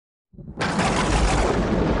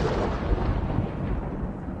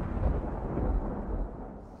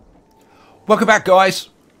Welcome back, guys.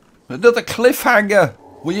 Another cliffhanger.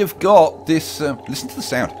 We have got this. Listen to the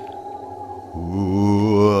sound.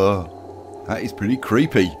 Ooh, that is pretty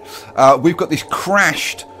creepy. We've got this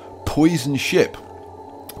crashed poison ship,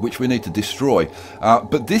 which we need to destroy.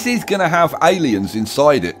 But this is going to have aliens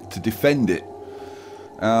inside it to defend it.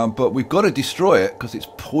 But we've got to destroy it because it's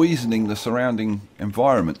poisoning the surrounding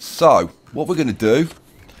environment. So, what we're going to do...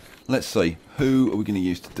 Let's see. Who are we going to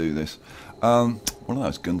use to do this? One of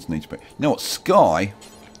those guns needs to be... You know what? Skye,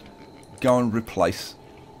 go and replace...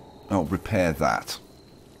 Oh, repair that.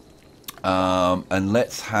 And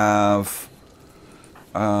let's have...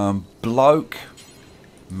 Bloke,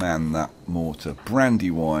 man that mortar.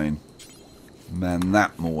 Brandywine, man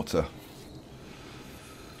that mortar.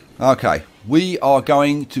 Okay, we are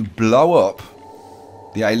going to blow up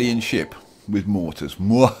the alien ship with mortars.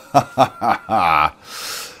 We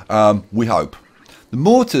hope. The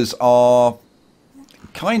mortars are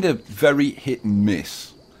kind of very hit and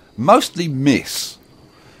miss. Mostly miss,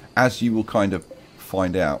 as you will kind of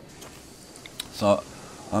find out. So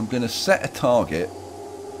I'm going to set a target,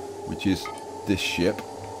 which is this ship.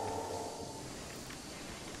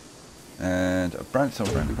 And a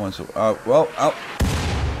brandywine. Oh, well, oh.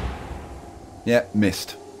 Yeah,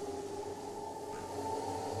 missed.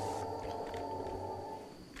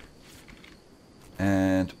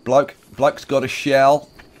 And bloke's got a shell.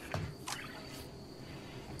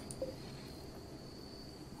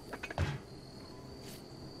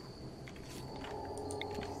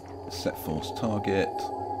 Set force target.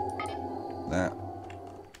 That.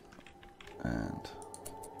 And...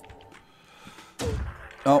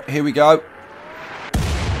 Oh, here we go.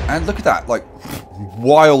 And look at that, like,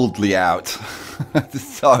 wildly out.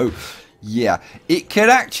 So, yeah. It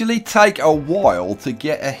can actually take a while to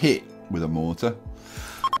get a hit with a mortar.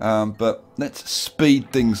 But let's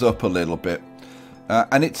speed things up a little bit.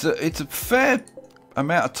 And it's a fair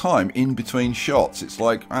amount of time in between shots. It's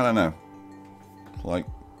like, I don't know, like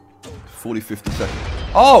 40, 50 seconds.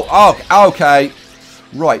 Oh, okay.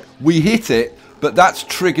 Right, we hit it, but that's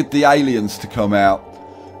triggered the aliens to come out.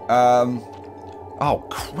 Oh,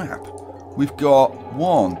 crap. We've got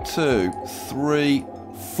 1, 2, 3,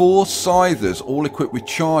 4 scythers, all equipped with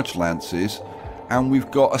charge lances. And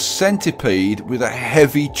we've got a centipede with a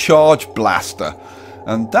heavy charge blaster.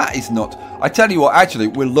 And that is not... I tell you what, actually,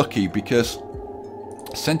 we're lucky because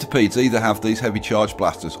centipedes either have these heavy charge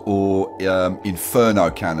blasters or inferno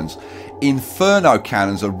cannons. Inferno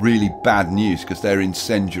cannons are really bad news because they're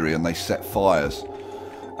incendiary and they set fires.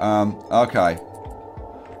 Okay.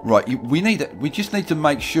 Right, we just need to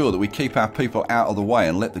make sure that we keep our people out of the way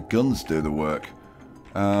and let the guns do the work.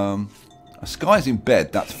 Skye's in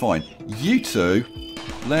bed, that's fine. You two,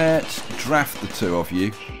 let's draft the two of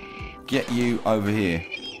you. Get you over here.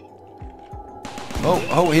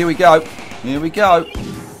 Oh, here we go. Here we go.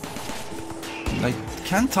 They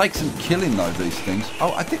can take some killing though, these things.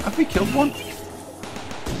 Oh, I think, have we killed one?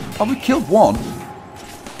 Oh, we killed one.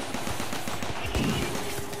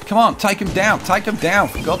 Come on, take him down,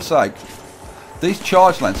 for God's sake. These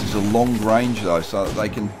charge lances are long range though, so that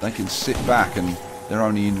they can sit back and they're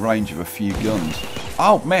only in range of a few guns.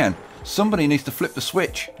 Oh man, somebody needs to flip the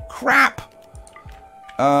switch. Crap!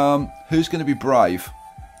 Who's going to be brave?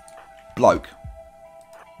 Bloke.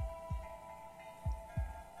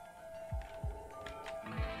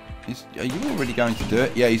 Are you already going to do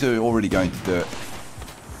it? Yeah, he's already going to do it.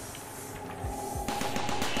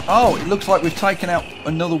 Oh, it looks like we've taken out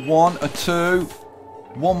another one, a two,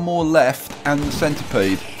 one more left, and the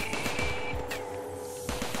centipede.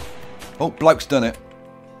 Oh, bloke's done it.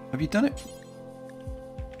 Have you done it?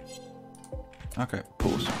 Okay,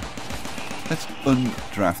 pause. Let's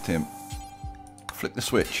undraft him. Flip the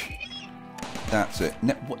switch. That's it.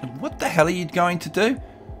 Now, what the hell are you going to do?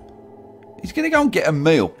 He's going to go and get a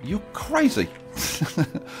meal. You're crazy.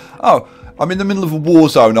 Oh, I'm in the middle of a war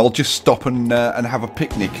zone. I'll just stop and have a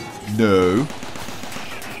picnic. No.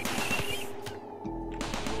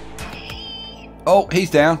 Oh,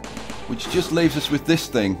 he's down. Which just leaves us with this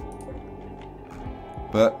thing.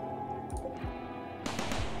 But...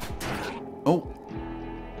 Oh.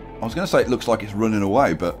 I was going to say it looks like it's running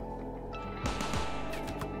away, but...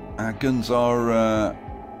 Our guns are... I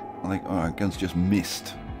think our guns just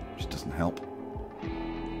missed. Which doesn't help.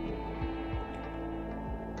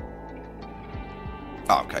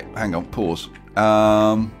 Oh, okay, hang on, pause.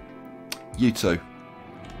 You two.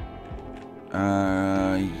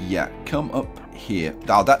 Yeah, come up here.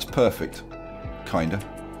 Oh, that's perfect. Kinda.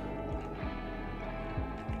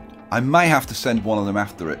 I may have to send one of them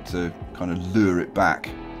after it to kind of lure it back.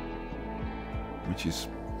 Which is...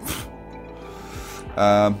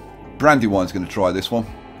 Brandywine's going to try this one.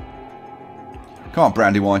 Come on,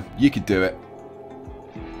 Brandywine. You can do it.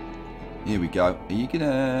 Here we go. Are you going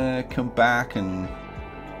to come back and...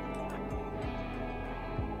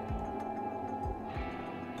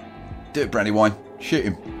 Do it, Brandywine. Shoot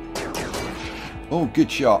him. Oh,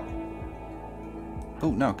 good shot.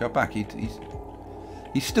 Oh, no, go back. He's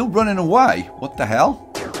still running away. What the hell?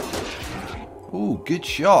 Oh, good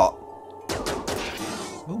shot.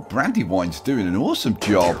 Oh, Brandywine's doing an awesome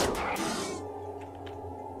job.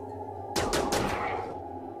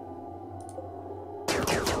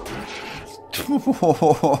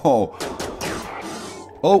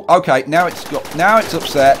 Oh, okay. Now it's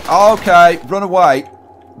upset. Okay, run away.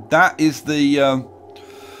 That is the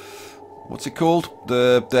what's it called?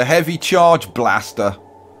 The heavy charge blaster.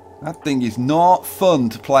 That thing is not fun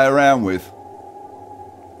to play around with.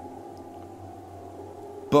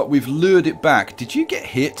 But we've lured it back. Did you get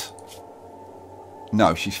hit?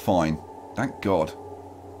 No, she's fine. Thank God.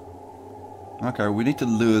 Okay, we need to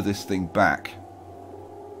lure this thing back.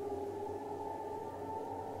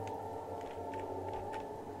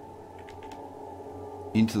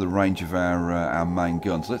 Into the range of our main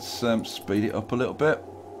guns. Let's speed it up a little bit.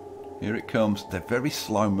 Here it comes. They're very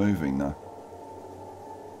slow moving though.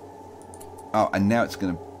 Oh, and now it's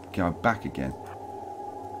going to go back again.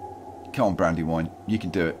 Come on, Brandywine. You can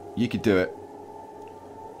do it. You can do it.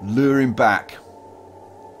 Lure him back.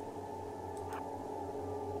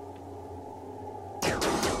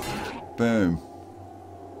 Boom.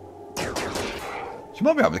 She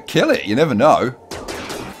might be able to kill it. You never know.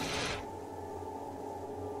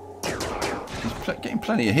 She's getting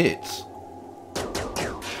plenty of hits.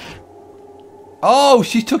 Oh,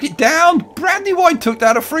 she took it down. Brandywine took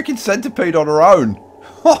down a freaking centipede on her own.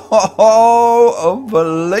 Oh,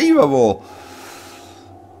 unbelievable.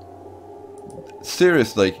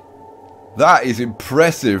 Seriously, that is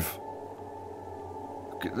impressive.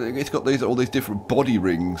 It's got all these different body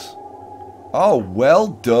rings. Oh, well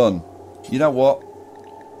done. You know what?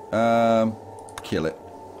 Kill it.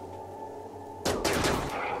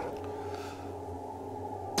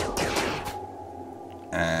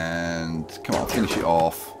 And come on, finish it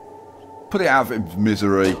off. Put it out of its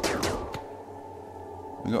misery.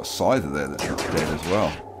 We've got Scyther there that's not dead as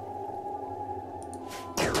well.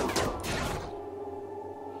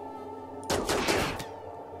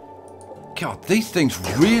 God, these things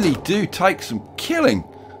really do take some killing.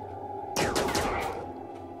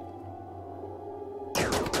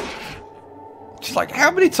 It's like,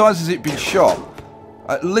 how many times has it been shot?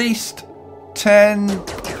 At least 10,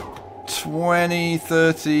 20,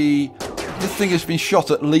 30... This thing has been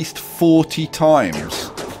shot at least 40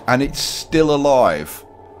 times. And it's still alive.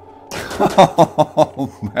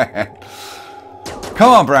 Oh, man.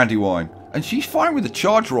 Come on, Brandywine. And she's fine with the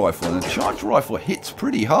charge rifle. And the charge rifle hits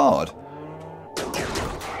pretty hard.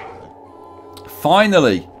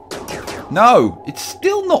 Finally. No, it's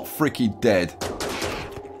still not freaking dead.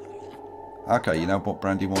 Okay, you know what,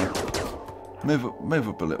 Brandywine? Move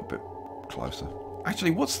up a little bit closer.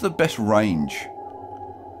 Actually, what's the best range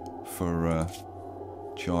for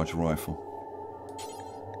charge rifle?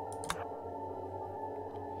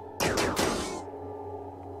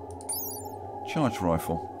 Charge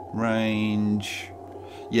rifle. Range.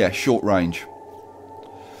 Yeah, short range.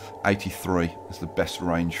 83 is the best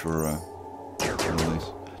range for all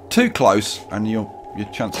these. Too close, and your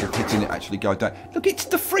chance of hitting it actually go down. Look, it's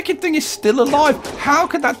the freaking thing is still alive. How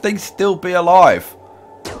could that thing still be alive?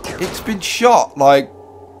 It's been shot like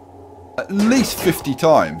at least 50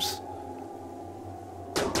 times.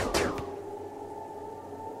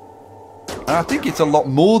 And I think it's a lot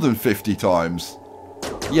more than 50 times.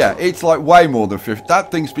 Yeah, it's like way more than 50. That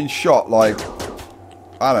thing's been shot like,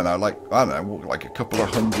 I don't know, like a couple of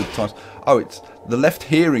 100 times. Oh, it's the left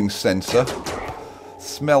hearing sensor,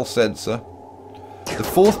 smell sensor. The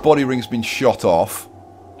fourth body ring's been shot off.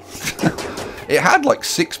 It had like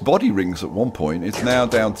 6 body rings at one point. It's now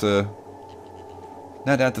down to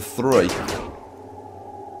 3.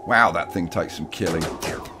 Wow, that thing takes some killing.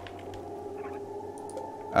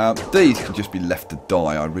 These can just be left to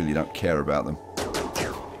die. I really don't care about them.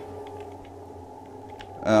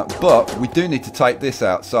 But we do need to take this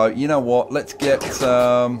out. So, you know what? Let's get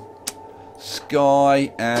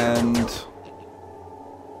Skye and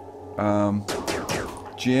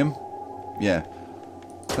Jim. Yeah.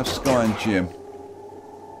 Let's have Skye and Jim.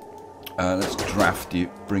 Let's draft you.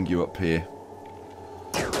 Bring you up here.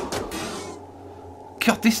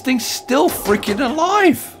 God, this thing's still freaking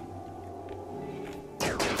alive.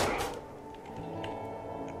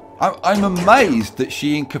 I'm amazed that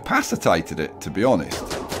she incapacitated it, to be honest.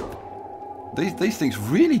 These things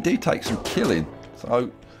really do take some killing.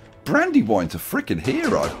 So, Brandywine's a freaking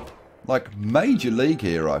hero. Like, major league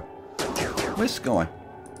hero. Where's Skye?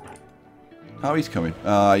 Oh, he's coming.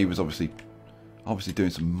 He was obviously doing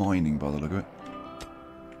some mining by the look of it.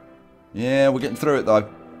 Yeah, we're getting through it though.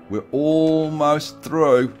 We're almost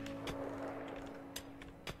through.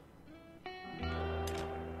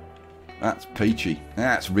 That's peachy.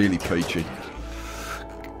 That's really peachy.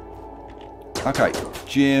 Okay,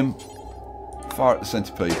 Jim. Fire at the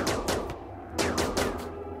centipede.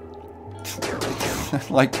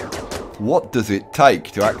 Like, what does it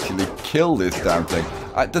take to actually kill this damn thing?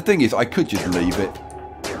 The thing is, I could just leave it.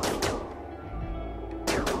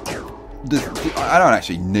 I don't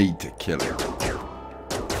actually need to kill it.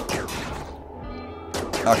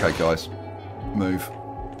 Okay, guys. Move.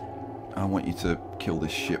 I want you to kill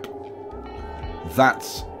this ship.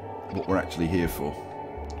 That's what we're actually here for.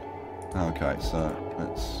 Okay, so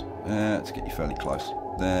let's get you fairly close.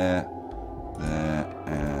 There,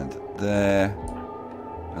 and there.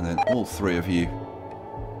 And then all three of you.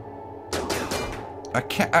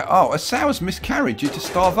 A sow's miscarried due to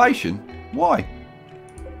starvation? Why?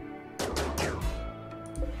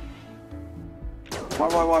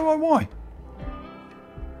 Why?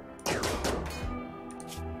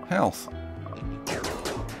 Health.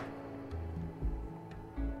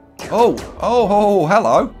 Oh,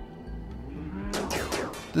 hello.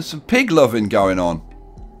 There's some pig loving going on.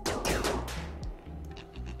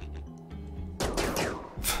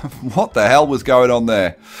 What the hell was going on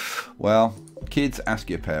there? Well, kids, ask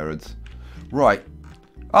your parents. Right.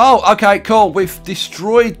 Oh, okay, cool. We've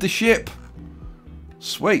destroyed the ship.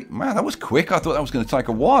 Sweet. Man, that was quick. I thought that was going to take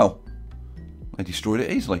a while. They destroyed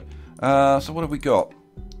it easily. So what have we got?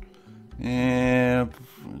 Yeah,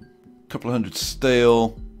 a couple of hundred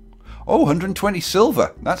steel. Oh, 120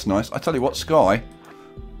 silver. That's nice. I tell you what, Skye.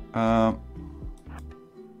 Oh,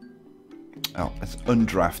 let's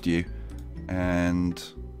undraft you. And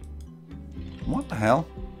what the hell?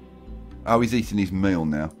 Oh, he's eating his meal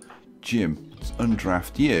now. Jim, let's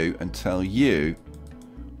undraft you and tell you.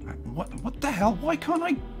 What the hell? Why can't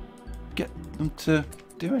I get them to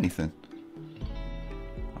do anything?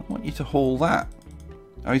 I want you to haul that.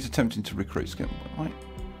 Oh, he's attempting to recruit Skye. Wait.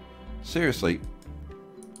 Seriously,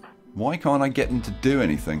 why can't I get them to do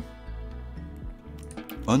anything?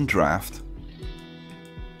 Undraft.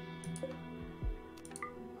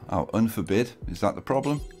 Oh, unforbid. Is that the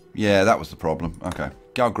problem? Yeah, that was the problem. Okay,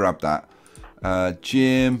 go grab that.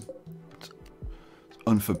 Jim.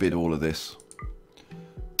 Unforbid all of this.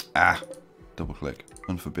 Double click.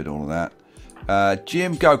 Unforbid all of that.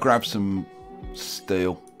 Jim, go grab some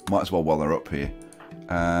steel. Might as well while they're up here.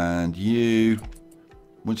 And you,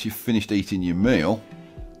 once you've finished eating your meal,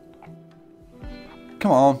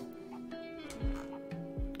 come on.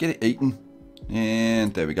 Get it eaten.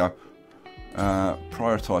 And there we go.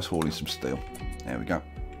 Prioritise hauling some steel. There we go.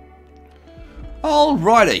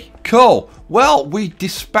 Alrighty, cool. Well, we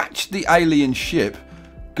dispatched the alien ship.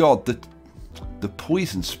 God, the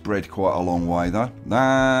poison spread quite a long way though.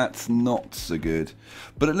 That's not so good.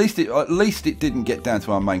 But at least it didn't get down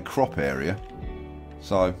to our main crop area.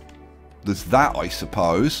 So there's that, I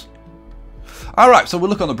suppose. Alright, so we'll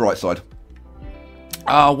look on the bright side.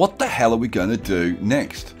 What the hell are we gonna do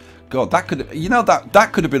next? God, that could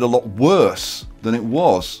have been a lot worse than it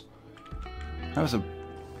was. That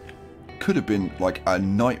could have been like a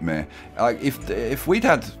nightmare. Like if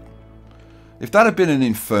that had been an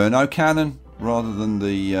Inferno cannon rather than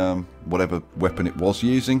the whatever weapon it was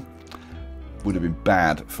using, would have been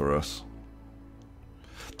bad for us.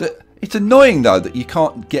 It's annoying though that you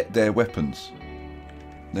can't get their weapons.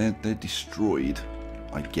 They're destroyed,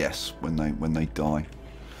 I guess, when they die.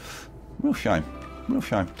 Real shame. Real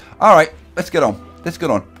shame. Alright, let's get on.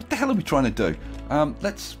 What the hell are we trying to do?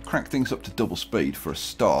 Let's crank things up to double speed for a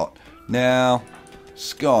start. Now,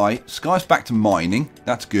 Skye's back to mining.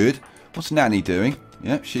 That's good. What's Nanny doing?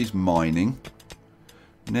 Yep, she's mining.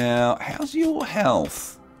 Now, how's your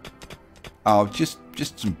health? Oh, just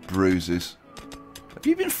some bruises. Have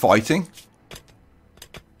you been fighting?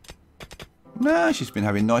 No, she's been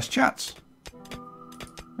having nice chats.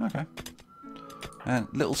 Okay. And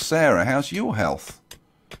little Sarah, how's your health?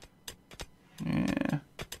 Yeah.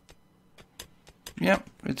 Yep,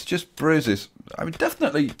 it's just bruises. I mean,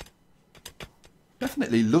 definitely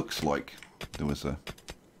looks like there was a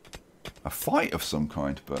fight of some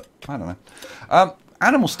kind, but I don't know.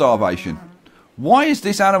 Animal starvation. Why is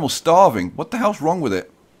this animal starving? What the hell's wrong with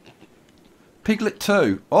it? Piglet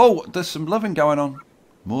 2. Oh, there's some loving going on.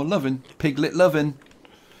 More loving. Piglet loving.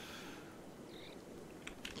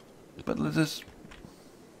 But there's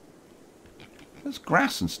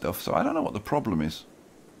grass and stuff, so I don't know what the problem is.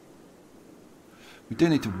 We do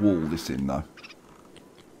need to wall this in, though.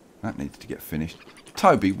 That needs to get finished.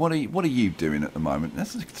 Toby, what are you doing at the moment?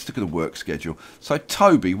 Let's look at the work schedule. So,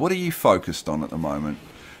 Toby, what are you focused on at the moment?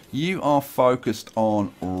 You are focused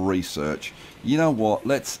on research. You know what?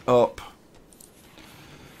 Let's up.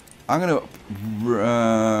 I'm going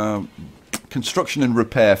to construction and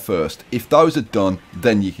repair first. If those are done,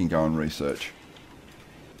 then you can go and research.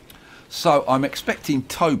 So I'm expecting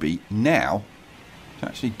Toby now to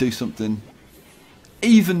actually do something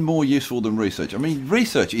even more useful than research. I mean,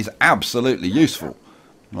 research is absolutely useful.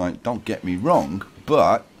 Right? Don't get me wrong,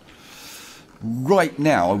 but right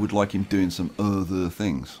now I would like him doing some other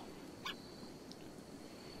things.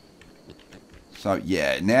 So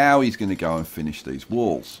yeah, now he's going to go and finish these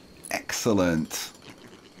walls. Excellent.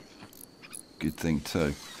 Good thing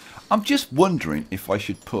too. I'm just wondering if I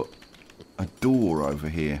should put a door over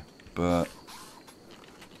here, but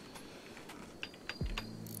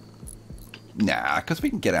nah, because we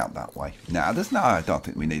can get out that way. Nah, there's no. I don't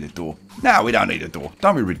think we need a door. No, we don't need a door.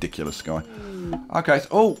 Don't be ridiculous, Skye. Okay. So,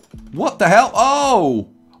 oh, what the hell?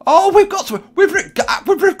 Oh, we've got to. We've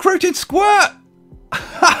recruited Squirt.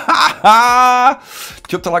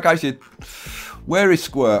 Jump to location. Where is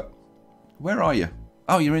Squirt? Where are you?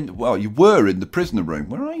 Oh, you're in. Well, you were in the prisoner room.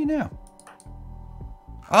 Where are you now?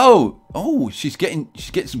 Oh, she's getting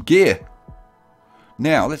some gear.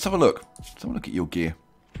 Now let's have a look. Let's have a look at your gear.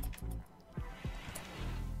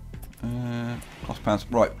 Cross pants.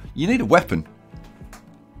 Right, you need a weapon.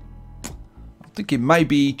 I'm thinking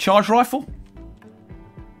maybe charge rifle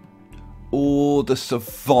or the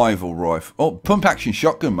survival rifle. Oh, pump action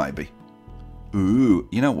shotgun maybe. Ooh,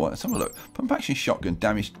 you know what? Let's have a look. Pump action shotgun,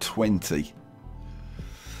 damage 20.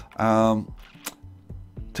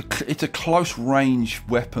 It's a close range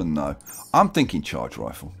weapon though. I'm thinking charge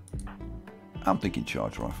rifle.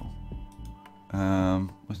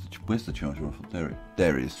 Where's the charge rifle? There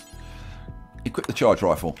it is. Equip the charge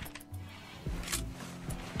rifle.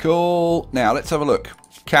 Cool. Now let's have a look.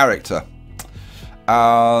 Character.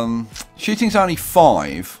 Shooting's only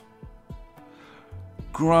 5.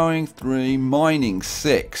 Growing 3. Mining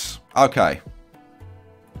 6. Okay.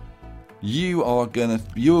 You're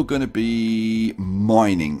gonna be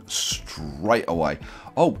mining straight away.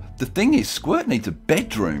 Oh, the thing is, Squirt needs a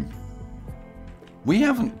bedroom. We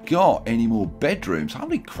haven't got any more bedrooms.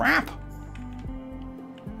 Holy crap!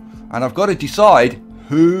 And I've got to decide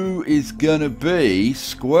who is gonna be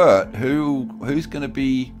Squirt. Who's gonna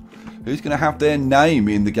have their name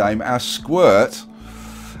in the game as Squirt.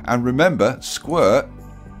 And remember, Squirt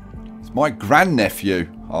is my grandnephew.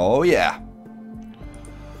 Oh yeah.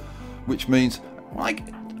 Which means, like,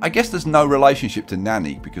 I guess there's no relationship to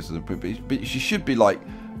Nanny because of the, but she should be like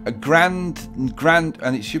a grand,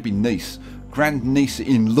 and it should be niece, grand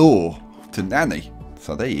niece-in-law to Nanny.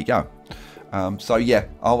 So there you go. So yeah,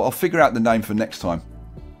 I'll figure out the name for next time.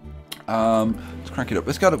 Let's crank it up.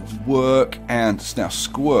 Let's go to work and now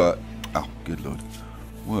Squirt. Oh, good lord,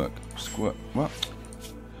 work, Squirt. What?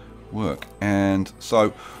 Work, and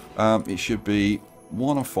so it should be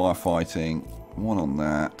 1 on firefighting, 1 on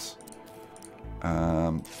that.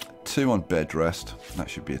 2 on bed rest. That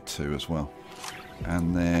should be a 2 as well.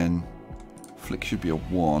 And then flick should be a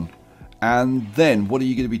 1. And then what are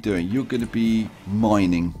you going to be doing? You're going to be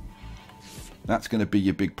mining. That's going to be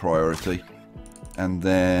your big priority. And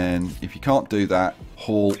then if you can't do that,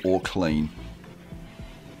 haul or clean.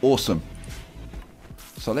 Awesome.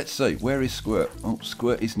 So let's see. Where is Squirt? Oh,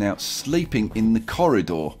 Squirt is now sleeping in the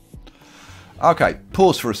corridor. Okay,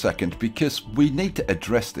 pause for a second because we need to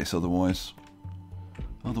address this, otherwise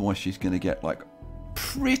she's going to get like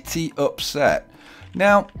pretty upset.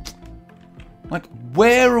 Now, like,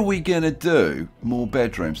 where are we going to do more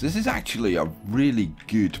bedrooms? This is actually a really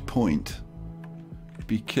good point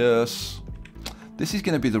because this is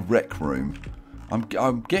going to be the rec room.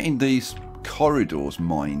 I'm getting these corridors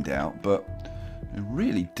mined out, but I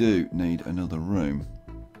really do need another room.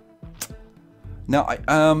 Now,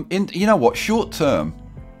 you know what? Short term.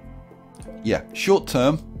 Yeah, short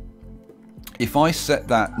term. If I set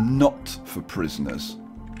that not for prisoners,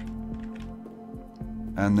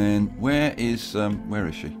 and then where is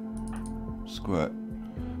she? Squirt.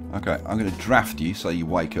 Okay, I'm going to draft you so you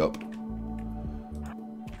wake up.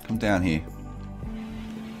 Come down here.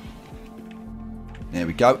 There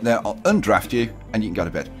we go. Now I'll undraft you, and you can go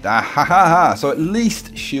to bed. Ah, ha, ha, ha. So at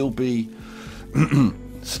least she'll be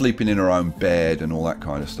sleeping in her own bed and all that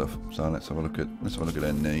kind of stuff. So let's have a look at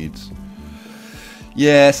her needs.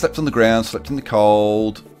 Yeah, slept on the ground, slept in the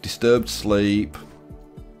cold, disturbed sleep,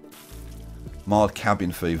 mild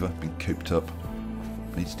cabin fever, been cooped up,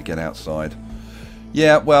 needs to get outside.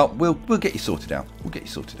 Yeah, well, we'll get you sorted out. We'll get you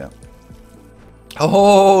sorted out.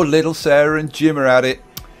 Oh, little Sarah and Jim are at it.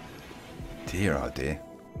 dear, oh dear.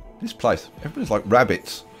 This place, everybody's like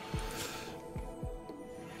rabbits.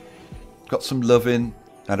 Got some loving,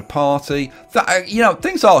 had a party. You know,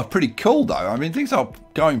 things are pretty cool though. I mean, things are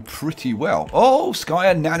going pretty well. Oh,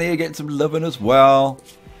 Skye and Nanny are getting some loving as well.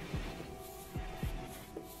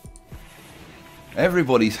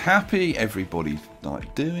 Everybody's happy. Everybody's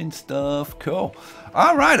like doing stuff. Cool.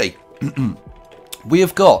 Alrighty. We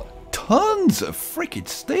have got tons of freaking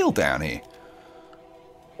steel down here.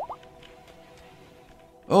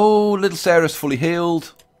 Oh, little Sarah's fully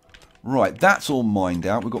healed. Right, that's all mined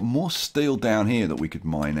out. We've got more steel down here that we could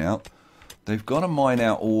mine out. They've got to mine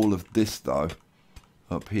out all of this, though,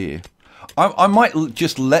 up here. I might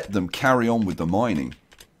just let them carry on with the mining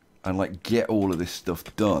and, like, get all of this stuff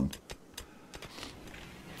done.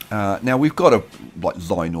 Now, we've got to, like,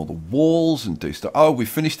 line all the walls and do stuff. Oh, we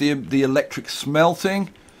finished the electric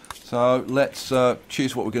smelting. So, let's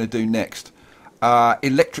choose what we're going to do next.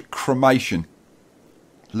 Electric cremation.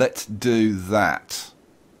 Let's do that.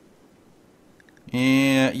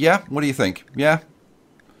 Yeah, what do you think? Yeah?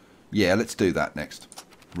 Yeah, let's do that next.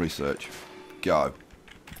 Research. Go.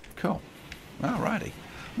 Cool. Alrighty.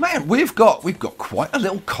 Man, we've got quite a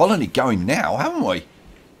little colony going now, haven't we?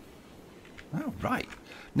 Alright.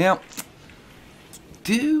 Now,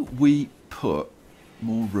 do we put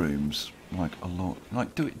more rooms like along,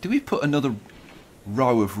 like do we put another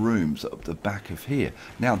row of rooms up the back of here?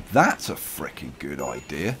 Now that's a freaking good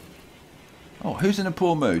idea. Oh, who's in a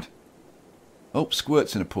poor mood? Oh,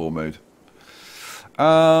 Squirt's in a poor mood.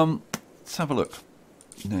 Let's have a look.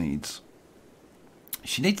 Needs.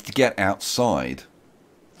 She needs to get outside.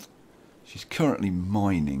 She's currently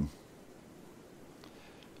mining.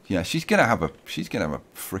 Yeah, she's gonna have a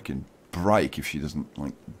freaking break if she doesn't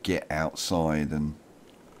like get outside and.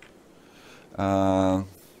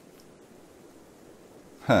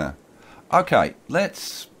 Okay,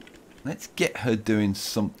 let's get her doing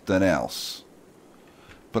something else.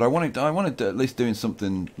 But I wanted to at least doing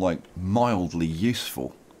something like mildly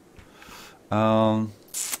useful. There's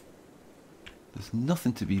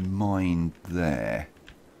nothing to be mined there,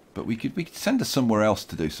 but we could send her somewhere else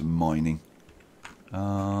to do some mining.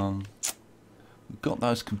 We've got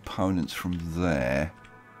those components from there.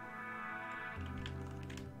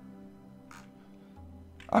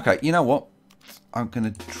 Okay, you know what? I'm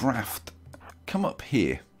going to draft. Come up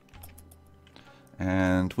here.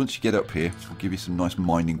 And once you get up here, we'll give you some nice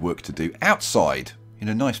mining work to do outside in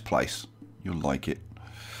a nice place. You'll like it.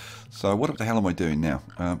 So what the hell am I doing now?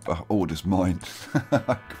 Orders mined.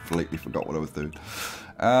 I completely forgot what I was doing.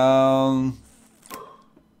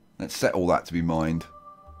 Let's set all that to be mined.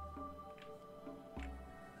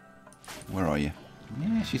 Where are you?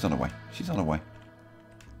 Yeah, she's on her way. She's on her way.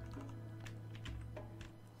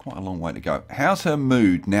 Quite a long way to go. How's her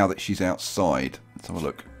mood now that she's outside? Let's have a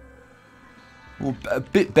look. Well, a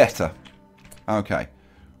bit better. Okay.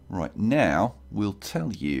 Right, now we'll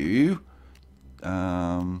tell you...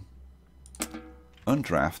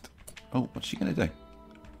 undraft. Oh, what's she going to do?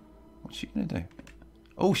 What's she going to do?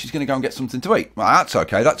 Oh, she's going to go and get something to eat. Well, that's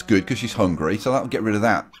okay. That's good because she's hungry. So that'll get rid of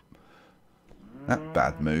that. That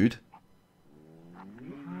bad mood.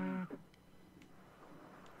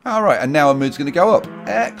 Alright, and now her mood's going to go up.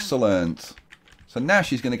 Excellent. So now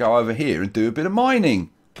she's going to go over here and do a bit of mining.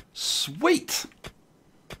 Sweet.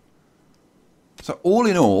 So all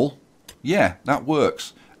in all, yeah, that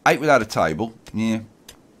works. 8 without a table. Yeah.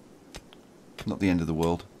 Not the end of the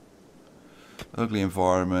world. Ugly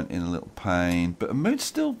environment, in a little pain. But her mood's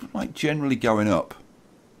still like generally going up.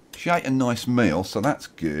 She ate a nice meal, so that's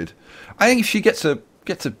good. I think if she gets a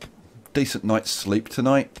decent night's sleep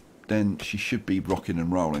tonight, then she should be rocking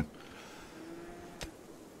and rolling.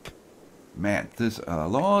 Man, there's a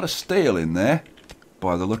lot of steel in there,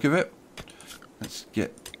 by the look of it. Let's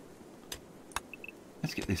get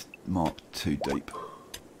this marked too deep.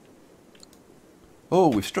 Oh,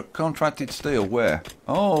 we've struck contracted steel. Where?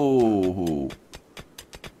 Oh,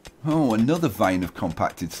 another vein of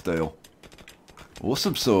compacted steel.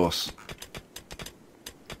 Awesome sauce.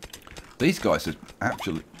 These guys are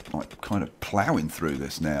actually like kind of ploughing through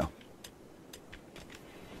this now.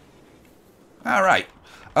 All right.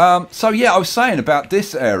 So yeah, I was saying about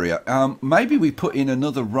this area. Maybe we put in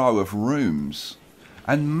another row of rooms,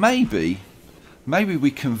 and maybe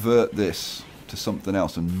we convert this to something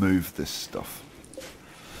else and move this stuff.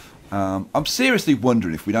 I'm seriously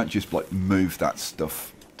wondering if we don't just like move that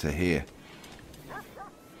stuff to here,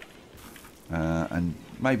 and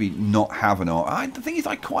maybe not have an armory. The thing is,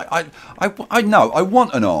 I know I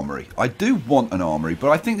want an armory. I do want an armory,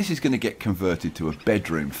 but I think this is going to get converted to a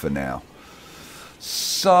bedroom for now.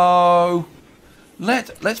 So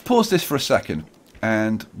let's pause this for a second.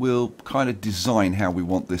 and we'll kind of design how we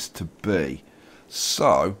want this to be.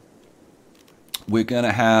 So we're going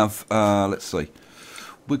to have, let's see,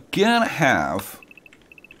 we're going to have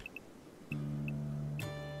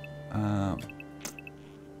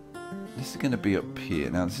this is going to be up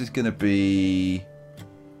here. Now this is going to be,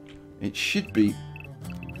 it should be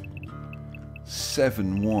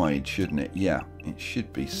 7 wide, shouldn't it? Yeah, it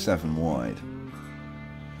should be 7 wide.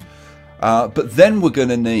 But then we're going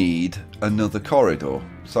to need another corridor.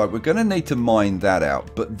 So we're going to need to mine that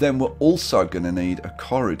out. But then we're also going to need a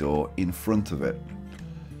corridor in front of it.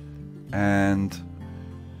 And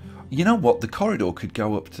you know what? The corridor could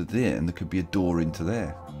go up to there and there could be a door into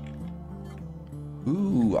there.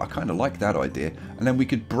 Ooh, I kind of like that idea. And then we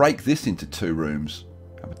could break this into 2 rooms.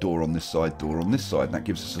 Have a door on this side, door on this side. And that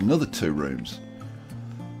gives us another 2 rooms.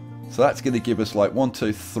 So that's going to give us like 1,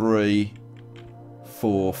 2, 3...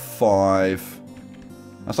 4, 5.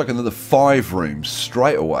 That's like another 5 rooms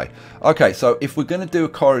straight away. Okay, so if we're going to do a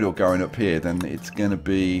corridor going up here, then it's going to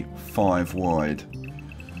be 5 wide.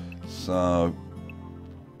 So,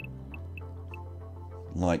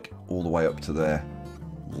 like all the way up to there,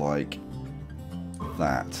 like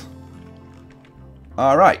that.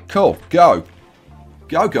 All right, cool. Go,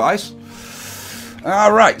 guys.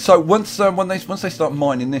 All right. So once they start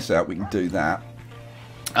mining this out, we can do that.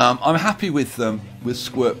 I'm happy with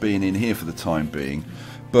Squirt being in here for the time being,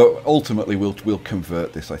 but ultimately we'll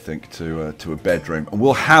convert this, I think, to a bedroom, and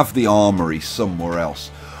we'll have the armory somewhere else.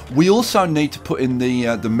 We also need to put in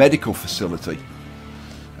the medical facility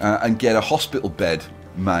and get a hospital bed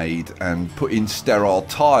made and put in sterile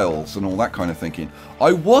tiles and all that kind of thinking.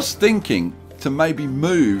 I was thinking to maybe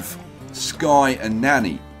move Skye and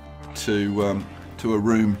Nanny to a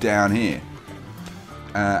room down here.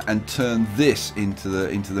 And turn this into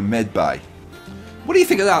the med bay. What do you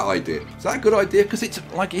think of that idea? Is that a good idea? Because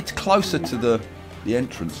it's closer to the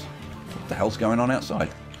entrance. What the hell's going on outside?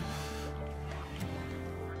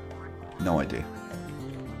 No idea.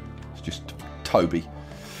 It's just Toby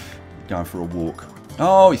going for a walk.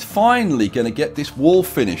 Oh, he's finally going to get this wall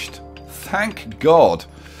finished. Thank God.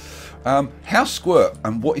 How's Squirt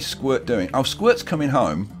and what is Squirt doing? Oh, Squirt's coming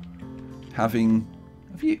home having...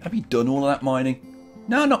 Have you done all of that mining?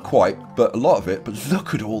 No, not quite, but a lot of it. But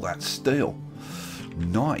look at all that steel.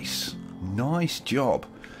 Nice. Nice job.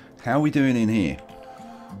 How are we doing in here?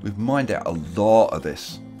 We've mined out a lot of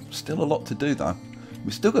this. Still a lot to do, though.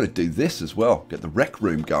 We've still got to do this as well. Get the rec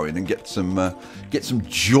room going and get some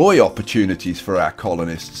joy opportunities for our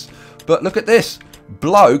colonists. But look at this.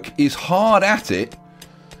 Bloke is hard at it.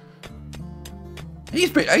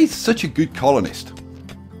 He's such a good colonist.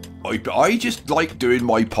 I just like doing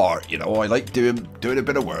my part, you know. I like doing a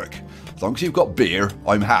bit of work. As long as you've got beer,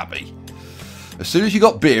 I'm happy. As soon as you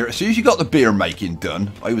got the beer making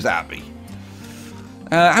done, I was happy.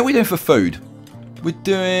 How are we doing for food? We're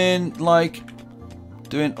doing like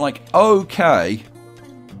okay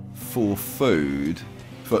for food,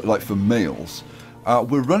 for meals.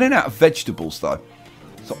 We're running out of vegetables though,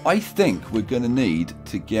 so I think we're going to need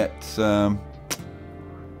to get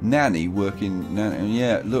Nanny working.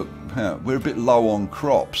 Yeah, look, we're a bit low on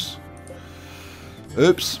crops.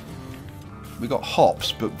 Oops. We got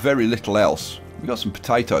hops, but very little else. We got some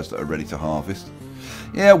potatoes that are ready to harvest.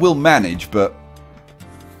 Yeah, we'll manage, but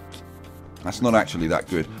that's not actually that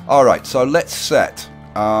good. All right, so let's set.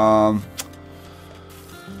 Where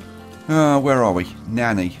are we?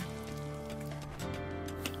 Nanny.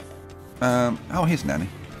 Oh, here's Nanny.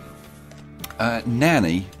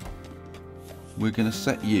 Nanny. We're going to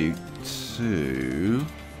set you to...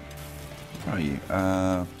 Where are you?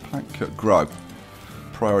 Plant cut, grow.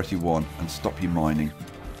 Priority 1 and stop your mining.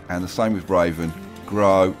 And the same with Raven.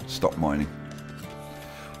 Grow, stop mining.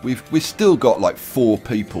 We've still got like 4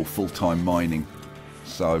 people full-time mining.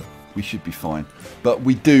 So we should be fine. But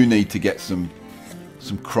we do need to get some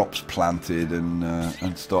crops planted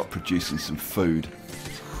and start producing some food.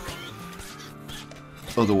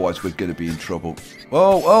 Otherwise we're going to be in trouble.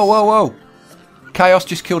 Whoa, whoa, whoa, whoa! Chaos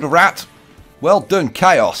just killed a rat. Well done,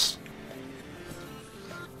 Chaos.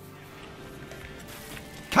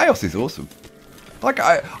 Chaos is awesome. Like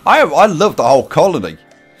I love the whole colony.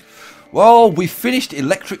 Well, we finished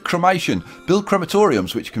electric cremation. Build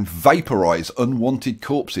crematoriums which can vaporize unwanted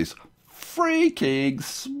corpses. Freaking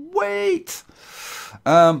sweet.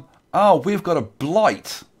 Oh, we've got a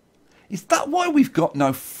blight. Is that why we've got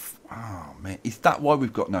no? Oh man, is that why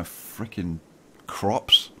we've got no freaking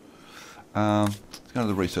crops? Let's go to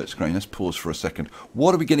the research screen. Let's pause for a second.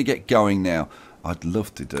 What are we going to get going now? I'd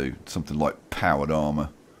love to do something like powered armor.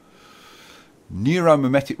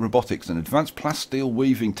 Neuromimetic robotics and advanced plasteel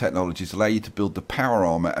weaving technologies allow you to build the power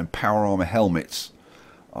armor and power armor helmets.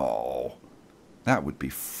 Oh, that would be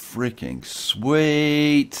freaking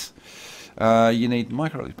sweet. You need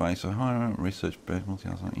micro base, so higher research,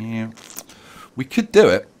 yeah. We could do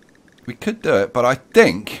it. We could do it, but I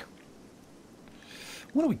think.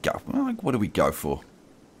 What do we go? What do we go for?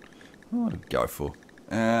 What do we go for?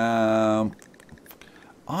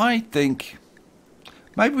 I think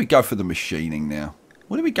maybe we go for the machining now.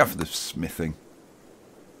 What do we go for the smithing?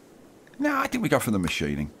 No, I think we go for the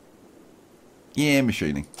machining. Yeah,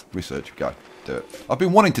 machining. Research. Go. Do it. I've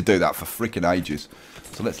been wanting to do that for freaking ages.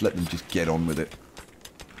 So let's let them just get on with it.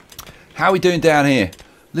 How are we doing down here?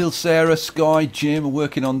 Little Sarah, Skye, Jim are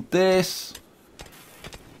working on this.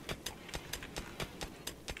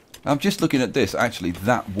 I'm just looking at this. Actually,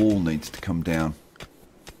 that wall needs to come down.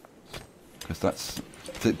 Because that's...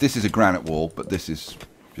 This is a granite wall, but this is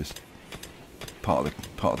just part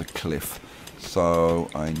of the cliff. So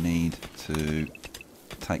I need to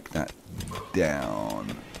take that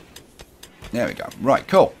down. There we go. Right,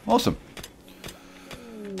 cool. Awesome.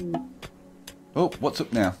 Oh, what's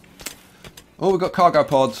up now? Oh, we've got cargo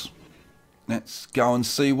pods. Let's go and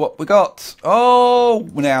see what we got. Oh,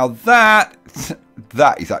 now that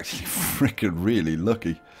is actually freaking really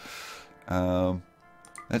lucky.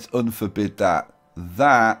 Let's unforbid that.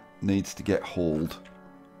 That needs to get hauled.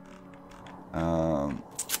 Yeah,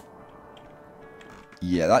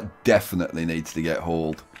 that definitely needs to get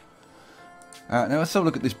hauled. Now let's have a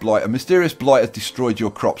look at this blight. A mysterious blight has destroyed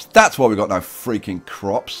your crops. That's why we got no freaking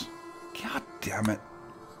crops. God damn it.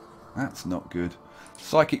 That's not good.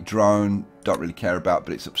 Psychic drone, don't really care about,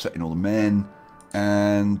 but it's upsetting all the men.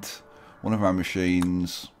 And one of our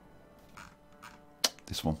machines.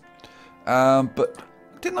 This one. But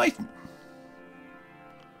didn't I...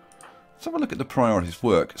 Let's have a look at the priorities.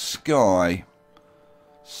 Work. Skye.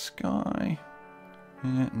 Skye.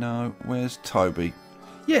 Yeah, no. Where's Toby?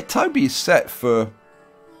 Yeah, Toby is set for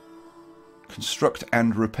construct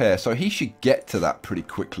and repair. So he should get to that pretty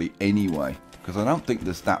quickly anyway. Because I don't think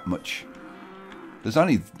there's that much... There's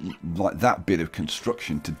only like that bit of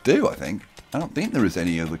construction to do, I think. I don't think there is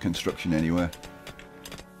any other construction anywhere.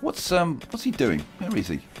 What's he doing? Where is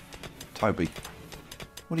he? Toby.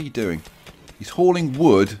 What are you doing? He's hauling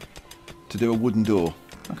wood to do a wooden door.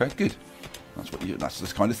 Okay, good. That's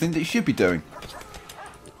the kind of thing that you should be doing.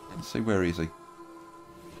 Let's see, where is he?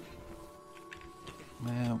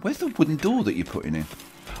 Where's the wooden door that you're putting in?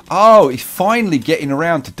 Oh, he's finally getting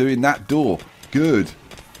around to doing that door. Good.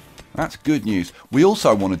 That's good news. We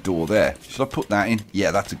also want a door there. Should I put that in?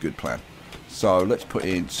 Yeah, that's a good plan. So let's put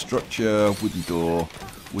in structure, wooden door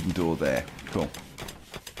there. Cool.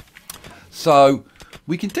 So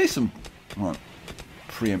we can do some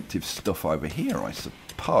preemptive stuff over here, I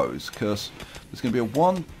suppose, because there's going to be a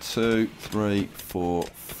 1, 2, 3, 4,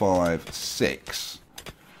 5, 6.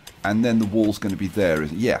 And then the wall's going to be there,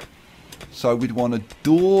 isn't it? Yeah. So we'd want a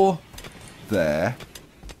door there.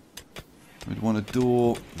 We'd want a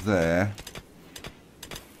door there.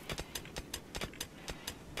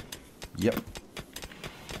 Yep.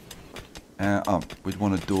 We'd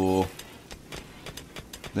want a door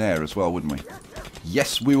there as well, wouldn't we?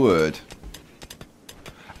 Yes, we would.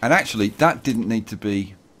 And actually, that didn't need to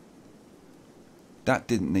be... That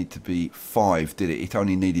didn't need to be 5, did it? It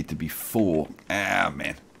only needed to be 4. Ah,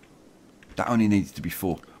 man. That only needs to be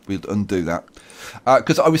 4. We'll undo that.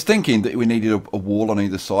 Because I was thinking that we needed a wall on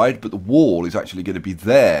either side, but the wall is actually going to be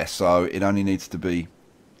there, so it only needs to be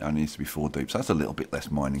 4 deep. So that's a little bit less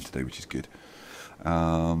mining to do, which is good.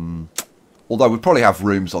 Although we probably have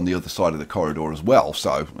rooms on the other side of the corridor as well,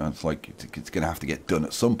 so it's like it's going to have to get done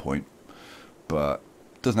at some point, but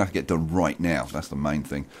it doesn't have to get done right now. That's the main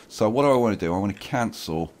thing. So what do I want to do? I want to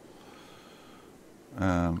cancel.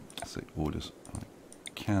 Let's see, orders.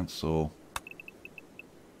 Cancel.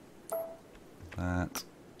 That.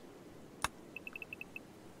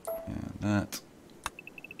 And that.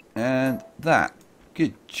 And that.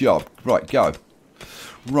 Good job. Right, go.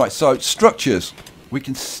 Right, so structures. We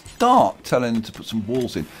can start telling them to put some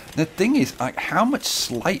walls in. The thing is, like, how much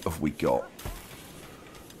slate have we got?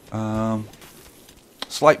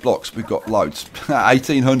 Slate blocks, we've got loads.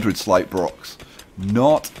 1800 slate blocks.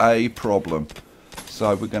 Not a problem.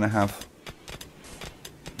 So we're going to have...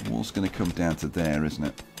 The wall's going to come down to there, isn't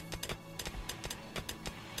it?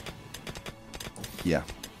 Yeah.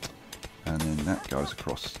 And then that goes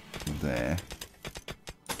across there.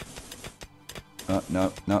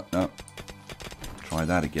 No. Try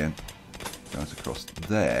that again. Goes across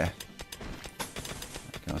there.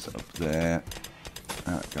 That goes up there.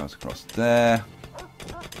 That goes across there.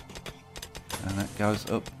 And that goes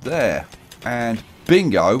up there. And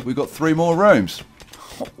bingo, we've got 3 more rooms.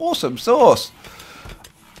 Awesome sauce.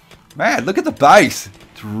 Man, look at the base.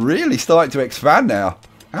 It's really starting to expand now.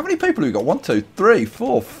 How many people have we got? 1, 2, 3,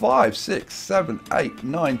 4, 5, 6, 7, 8,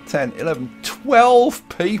 9, 10, 11, 12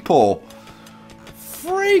 people.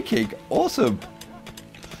 Freaking awesome.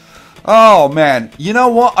 Oh man, you know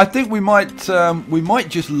what? I think we might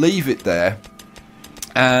just leave it there,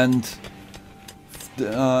 and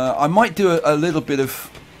I might do a little bit of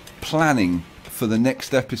planning for the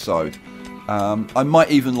next episode. I might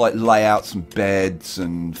even like lay out some beds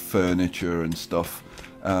and furniture and stuff,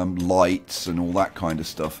 lights and all that kind of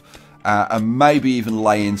stuff, and maybe even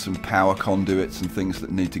lay in some power conduits and things that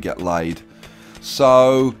need to get laid.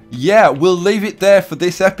 So yeah, we'll leave it there for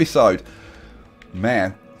this episode.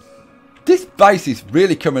 Man, this base is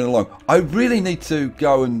really coming along. I really need to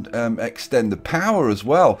go and extend the power as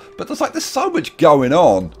well, but there's so much going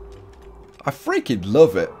on. I freaking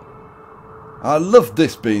love it. I love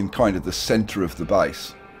this being kind of the center of the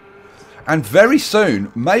base. And very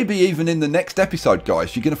soon, maybe even in the next episode,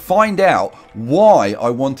 guys, you're going to find out why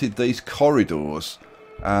I wanted these corridors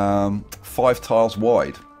 5 tiles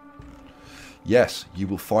wide. Yes, you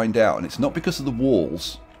will find out. And it's not because of the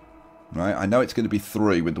walls. Right? I know it's going to be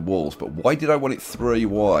 3 with the walls, but why did I want it 3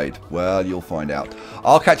 wide? Well, you'll find out.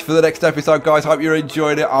 I'll catch you for the next episode, guys. Hope you're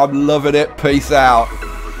enjoying it. I'm loving it. Peace out.